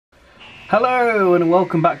Hello and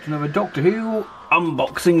welcome back to another Doctor Who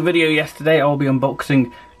unboxing video. Yesterday I'll be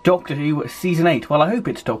unboxing Doctor Who Season 8. Well, I hope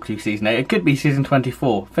it's Doctor Who Season 8. It could be Season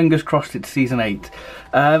 24. Fingers crossed it's Season 8.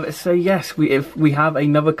 So yes, we have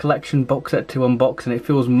another collection box set to unbox, and it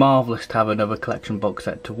feels marvellous to have another collection box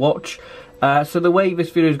set to watch. So the way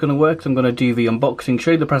this video is going to work is I'm going to do the unboxing,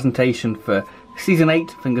 show you the presentation for Season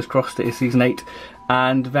 8. Fingers crossed it is Season 8.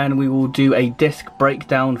 And then we will do a disc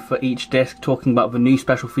breakdown for each disc, talking about the new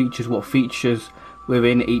special features, what features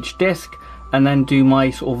within each disc, and then do my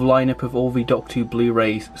sort of lineup of all the Doctor Who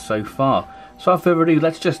Blu-rays so far. So without further ado,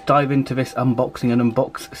 let's just dive into this unboxing and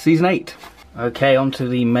unbox Season 8. Okay, on to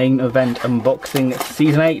the main event, unboxing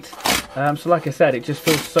Season 8. So like I said, it just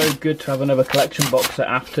feels so good to have another collection box set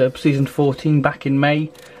after Season 14 back in May.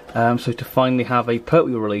 So to finally have a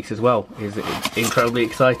Pertwee release as well is incredibly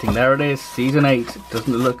exciting. There it is, Season 8.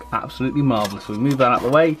 Doesn't it look absolutely marvellous? We move that out of the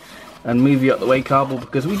way and move you out the way, cardboard,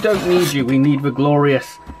 because we don't need you. We need the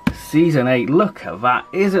glorious Season 8. Look at that.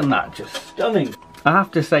 Isn't that just stunning? I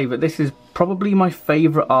have to say that this is probably my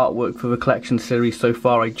favourite artwork for the collection series so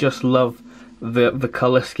far. I just love the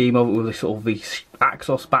colour scheme of it with the sort of the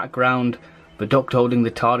Axos background, the Doctor holding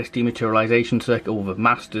the TARDIS dematerialisation circuit, or the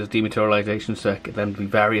Master's dematerialisation circuit, then the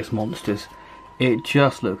various monsters. It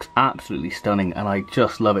just looks absolutely stunning and I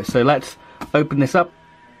just love it. So let's open this up.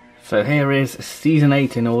 So here is Season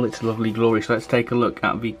 8 in all its lovely glory. So let's take a look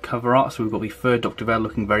at the cover art. So we've got the third Doctor there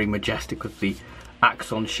looking very majestic with the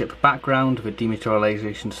Axon ship background, the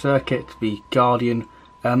dematerialisation circuit, the Guardian,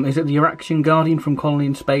 is it the Iraxian Guardian from Colony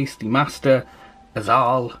in Space, the Master,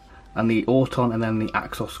 Azal, and the Auton, and then the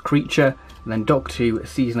Axos creature. And then Doctor Who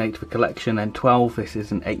Season 8 for collection, and 12, this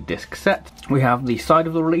is an 8-disc set. We have the side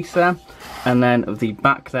of the release there, and then the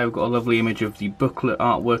back there we've got a lovely image of the booklet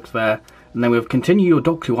artwork there. And then we have Continue Your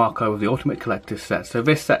Doctor Who Archive of the Ultimate Collector's set. So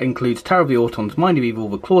this set includes Terror of the Autons, Mind of Evil,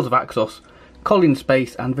 The Claws of Axos, Colony in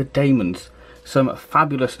Space, and The Daemons. Some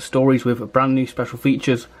fabulous stories with brand new special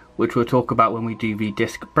features, which we'll talk about when we do the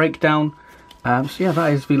disc breakdown. So yeah,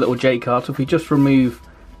 that is the little J card. So if we just remove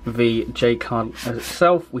the J card as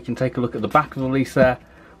itself, we can take a look at the back of the release there.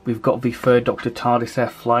 We've got the third Doctor TARDIS there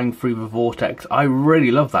flying through the vortex. I really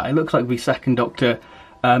love that. It looks like the second Doctor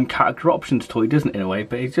character options toy, doesn't it, in a way,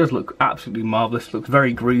 but it does look absolutely marvellous. It looks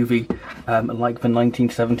very groovy, like the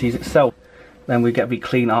 1970s itself. Then we get the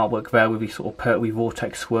clean artwork there with the sort of Pertwee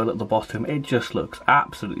vortex swirl at the bottom. It just looks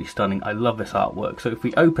absolutely stunning. I love this artwork. So if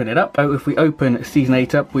we open it up, if we open Season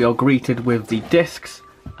 8 up, we are greeted with the discs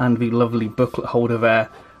and the lovely booklet holder there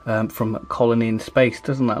from Colony in Space.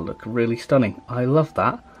 Doesn't that look really stunning? I love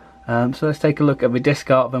that. So let's take a look at the disc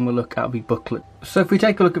art, then we'll look at the booklet. So if we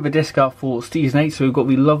take a look at the disc art for Season 8, so we've got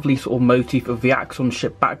the lovely sort of motif of the Axon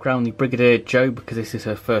ship background, the Brigadier Jo, because this is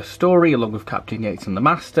her first story, along with Captain Yates and the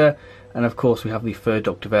Master. And of course we have the third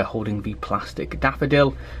Doctor there holding the plastic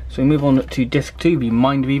daffodil. So we move on to disc 2, the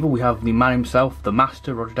Mind of Evil. We have the man himself, the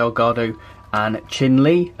Master, Roger Delgado, and Chin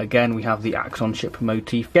Lee. Again, we have the Axon ship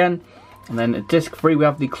motif again. And then at disc 3 we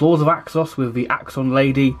have the Claws of Axos with the Axon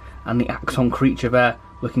Lady and the Axon creature there,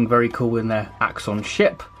 looking very cool in their Axon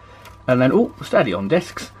ship. And then, oh, steady on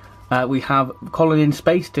discs. We have Colony in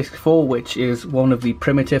Space, disc 4, which is one of the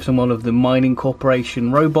primitives and one of the Mining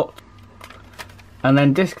Corporation robots. And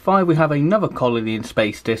then disc 5 we have another Colony in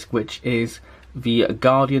Space disc, which is the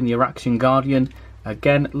Guardian, the Iraxian Guardian.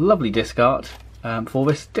 Again, lovely disc art. For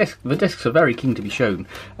this disc, the discs are very keen to be shown.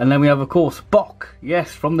 And then we have, of course, Bok,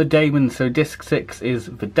 yes, from the Daemons. So disc 6 is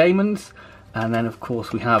the Daemons, and then of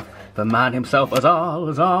course we have the man himself,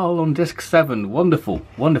 Azal on disc 7. Wonderful,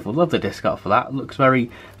 wonderful. Love the disc art for that. Looks very,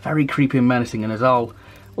 very creepy and menacing, and Azal,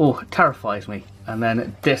 oh, terrifies me. And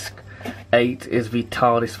then disc 8 is the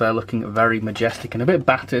TARDIS there, looking very majestic and a bit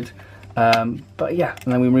battered. But yeah,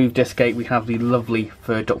 and then we remove disc 8, we have the lovely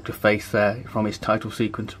third Doctor face there from his title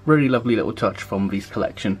sequence. Really lovely little touch from these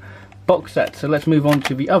collection box sets. So let's move on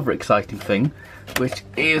to the other exciting thing, which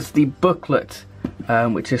is the booklet,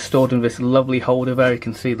 which is stored in this lovely holder there. You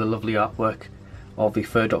can see the lovely artwork of the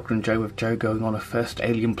third Doctor and Jo, with Jo going on a first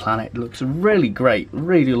alien planet. It looks really great,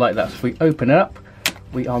 really do like that. So if we open it up,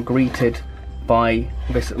 we are greeted by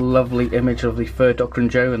this lovely image of the third Doctor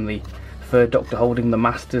and Jo, and the third Doctor holding the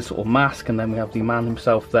Master's sort of mask, and then we have the man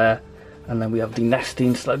himself there, and then we have the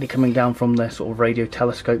Nestine slightly coming down from their sort of radio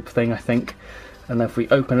telescope thing, I think. And then if we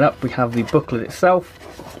open it up, we have the booklet itself,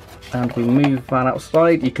 and we move that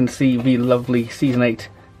outside. You can see the lovely Season 8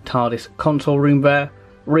 TARDIS console room there.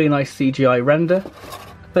 Really nice CGI render.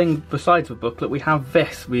 Thing besides the booklet, we have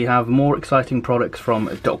this. We have more exciting products from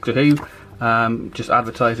Doctor Who, just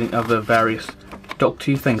advertising other various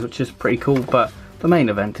Doctor Who things, which is pretty cool. But The main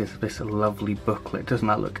event is this lovely booklet. Doesn't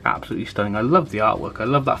that look absolutely stunning? I love the artwork. I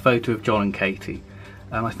love that photo of John and Katie.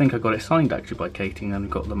 I think I got it signed actually by Katie, and then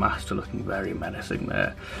we've got the Master looking very menacing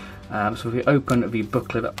there. So if we open the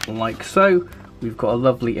booklet up like so, we've got a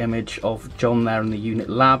lovely image of John there in the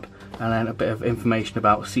unit lab, and then a bit of information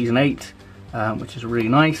about Season 8, which is really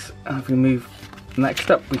nice. And if we move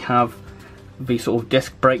next up, we have the sort of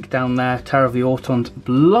disc breakdown there, Terror of the Autons.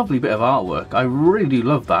 Lovely bit of artwork. I really do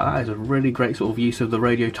love that. That is a really great sort of use of the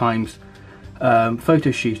Radio Times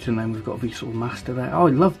photo shoot, and then we've got the sort of Master there. Oh,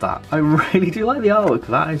 I love that. I really do like the artwork.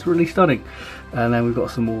 That is really stunning. And then we've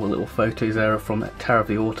got some more little photos there from Terror of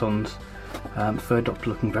the Autons. Third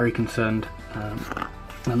Doctor looking very concerned.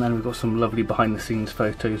 And then we've got some lovely behind the scenes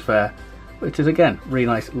photos there, which is again really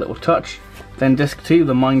nice little touch. Then disc 2,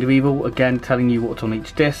 The Mind of Evil, again telling you what's on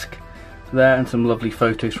each disc there, and some lovely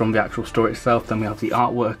photos from the actual story itself. Then we have the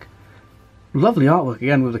artwork. Lovely artwork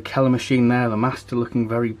again with the Keller machine there, the Master looking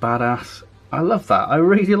very badass. I love that. I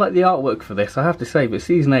really do like the artwork for this, I have to say. But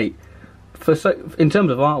Season 8, in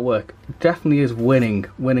terms of artwork, definitely is winning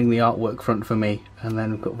the artwork front for me. And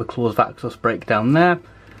then we've got the Claws of Axos breakdown there.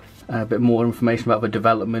 A bit more information about the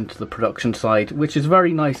development, the production side, which is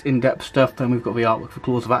very nice in-depth stuff. Then we've got the artwork for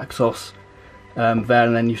Claws of Axos there,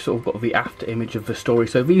 and then you sort of got the after image of the story.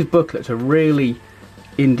 So these booklets are really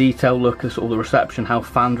in detail look at sort of the reception, how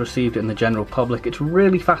fans received it in the general public. It's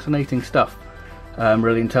really fascinating stuff.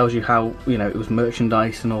 Really, and tells you how, you know, it was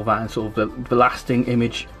merchandise and all that, and sort of the lasting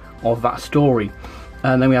image of that story.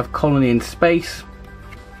 And then we have Colony in Space.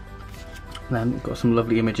 And then we've got some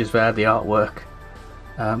lovely images there, the artwork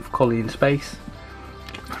for Colony in Space.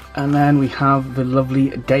 And then we have the lovely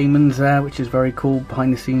Daemons there, which is very cool,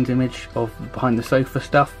 behind the scenes image of behind the sofa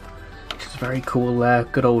stuff, which is very cool there.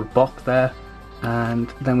 Good old Bok there. And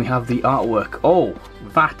then we have the artwork. Oh,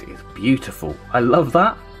 that is beautiful. I love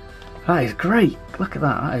that. That is great. Look at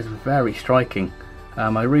that. That is very striking.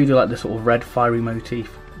 I really do like the sort of red fiery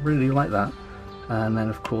motif. Really like that. And then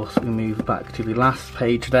of course we move back to the last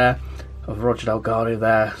page there of Roger Delgado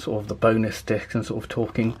there, sort of the bonus discs, and sort of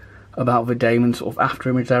talking about the Daemon sort of after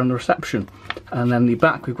image there on the reception. And then the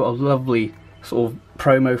back we've got a lovely sort of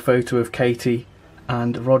promo photo of Katie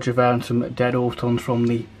and Roger there, and some dead Autons from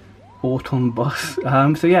the Auton bus.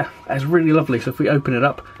 So yeah, it's really lovely. So if we open it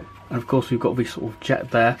up, and of course we've got the sort of jet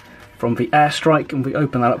there from the airstrike, and if we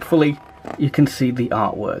open that up fully, you can see the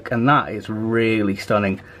artwork, and that is really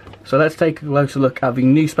stunning. So let's take a closer look at the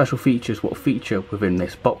new special features, what feature within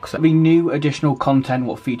this box set. The new additional content,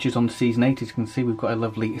 what features on Season 8, as you can see we've got a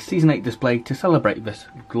lovely Season 8 display to celebrate this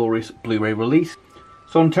glorious Blu-ray release.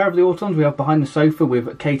 So on Terror of the Autons we have Behind the Sofa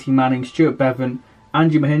with Katie Manning, Stuart Bevan,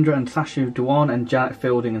 Angie Mahindra and Sasha Dewan, and Janet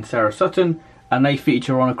Fielding and Sarah Sutton. And they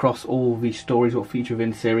feature on across all the stories what feature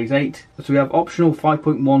within Series 8. So we have optional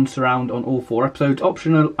 5.1 surround on all 4 episodes,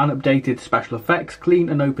 optional and updated special effects, clean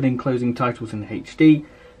and opening closing titles in HD,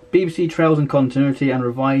 BBC Trails and Continuity, and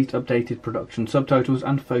revised updated production subtitles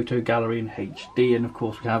and photo gallery in HD. And of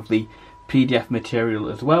course we have the PDF material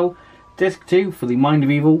as well. Disc 2 for The Mind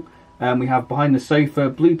of Evil, we have Behind the Sofa,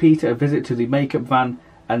 Blue Peter, A Visit to the Makeup Van,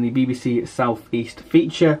 and the BBC South East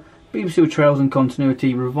feature. BBC Trails and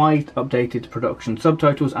Continuity, revised, updated production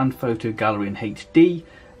subtitles and photo gallery in HD.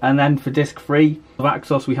 And then for disc 3 of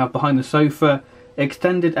Axos we have Behind the Sofa,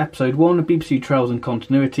 extended episode 1, BBC Trails and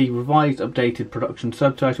Continuity, revised, updated production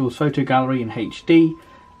subtitles, photo gallery in HD.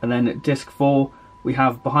 And then at disc 4 we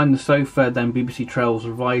have Behind the Sofa, then BBC Trails,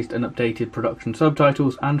 revised and updated production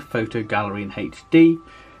subtitles and photo gallery in HD.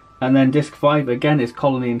 And then disc 5 again is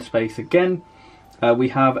Colony in Space again. We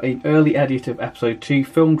have an early edit of episode 2,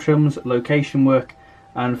 film trims, location work,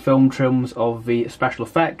 and film trims of the special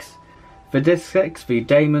effects. For disc 6, the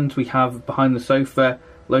Daemons, we have Behind the Sofa,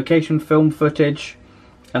 location film footage,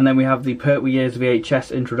 and then we have the Pertwee Years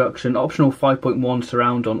VHS introduction, optional 5.1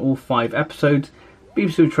 surround on all 5 episodes,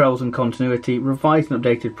 BBC Trails and Continuity, revised and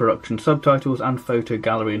updated production subtitles and photo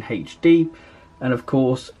gallery in HD. And of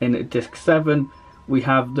course in disc 7 we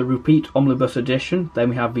have the repeat omnibus edition. Then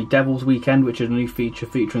we have the Devil's Weekend, which is a new feature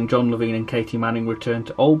featuring John Levine and Katie Manning return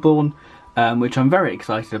to Oldbourne, which I'm very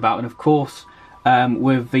excited about. And of course,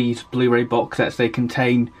 with these Blu-ray box sets, they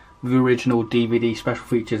contain the original DVD special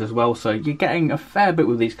features as well. So you're getting a fair bit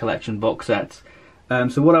with these collection box sets.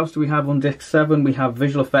 So what else do we have on disc 7? We have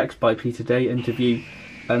visual effects by Peter Day interview.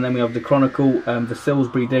 And then we have the Chronicle, the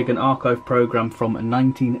Salisbury Dig and Archive programme from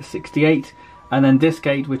 1968. And then disc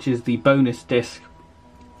 8, which is the bonus disc,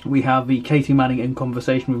 we have the Katie Manning in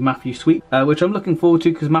conversation with Matthew Sweet, which I'm looking forward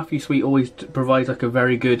to, because Matthew Sweet always provides like a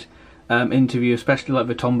very good interview, especially like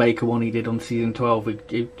the Tom Baker one he did on season 12.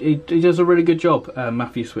 He does a really good job,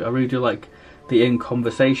 Matthew Sweet. I really do like the In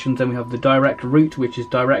Conversations. Then we have the direct route, which is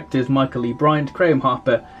directors Michael E. Bryant, Graham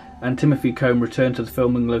Harper and Timothy Combe return to the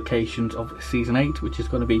filming locations of season 8, which is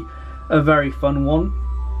going to be a very fun one.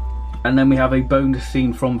 And then we have a bonus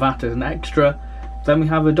scene from that as an extra. Then we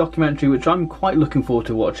have a documentary which I'm quite looking forward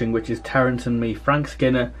to watching, which is Terence and Me. Frank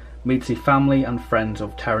Skinner meets the family and friends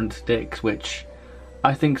of Terence Dix, which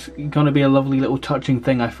I think's going to be a lovely little touching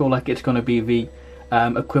thing. I feel like it's going to be the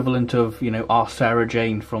equivalent of, you know, our Sarah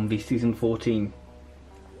Jane from the season 14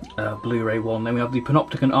 Blu-ray one. Then we have the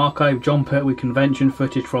Panopticon Archive John Pertwee convention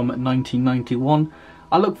footage from 1991.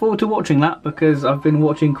 I look forward to watching that because I've been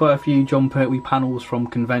watching quite a few John Pertwee panels from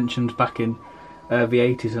conventions back in the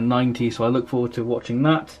 80s and 90s, so I look forward to watching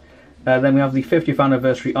that. Then we have the 50th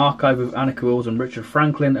anniversary archive of Annika Wills and Richard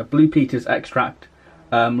Franklin, a Blue Peter's extract,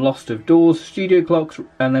 Lost of Doors, Studio Clocks,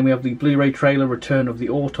 and then we have the Blu-ray trailer Return of the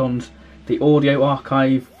Autons, the audio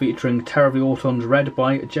archive featuring Terror of the Autons read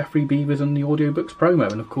by Jeffrey Beavers and the audiobooks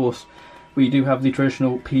promo, and of course we do have the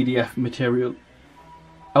traditional PDF material.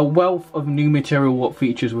 A wealth of new material what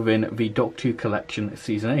features within the Doctor Who collection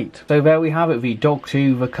season 8. So there we have it, the Doctor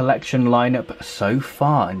Who the collection lineup so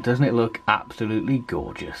far, and doesn't it look absolutely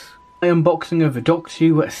gorgeous? My unboxing of the Doctor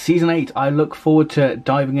Who season 8. I look forward to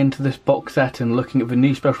diving into this box set and looking at the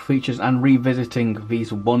new special features and revisiting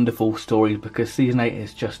these wonderful stories, because season 8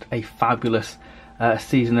 is just a fabulous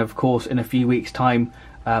season. Of course, in a few weeks time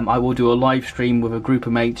I will do a live stream with a group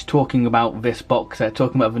of mates talking about this box set,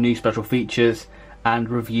 talking about the new special features and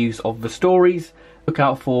reviews of the stories. Look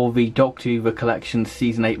out for the Doctor Who the Collection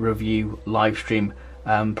Season 8 review live stream,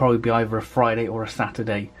 probably be either a Friday or a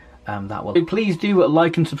Saturday. That will. Please do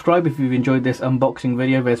like and subscribe if you've enjoyed this unboxing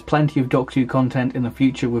video. There's plenty of Doctor Who content in the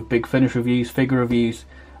future with Big Finish reviews, figure reviews,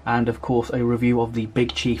 and of course a review of the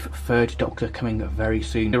Big Chief 3rd Doctor coming very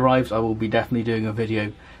soon. When it arrives, I will be definitely doing a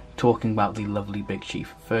video talking about the lovely Big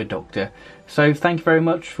Chief 3rd Doctor. So thank you very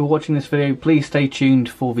much for watching this video. Please stay tuned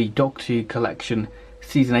for the Doctor Who Collection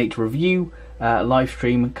Season 8 review live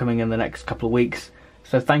stream coming in the next couple of weeks.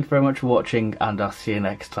 So thank you very much for watching, and I'll see you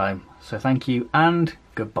next time. So thank you and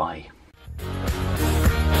goodbye.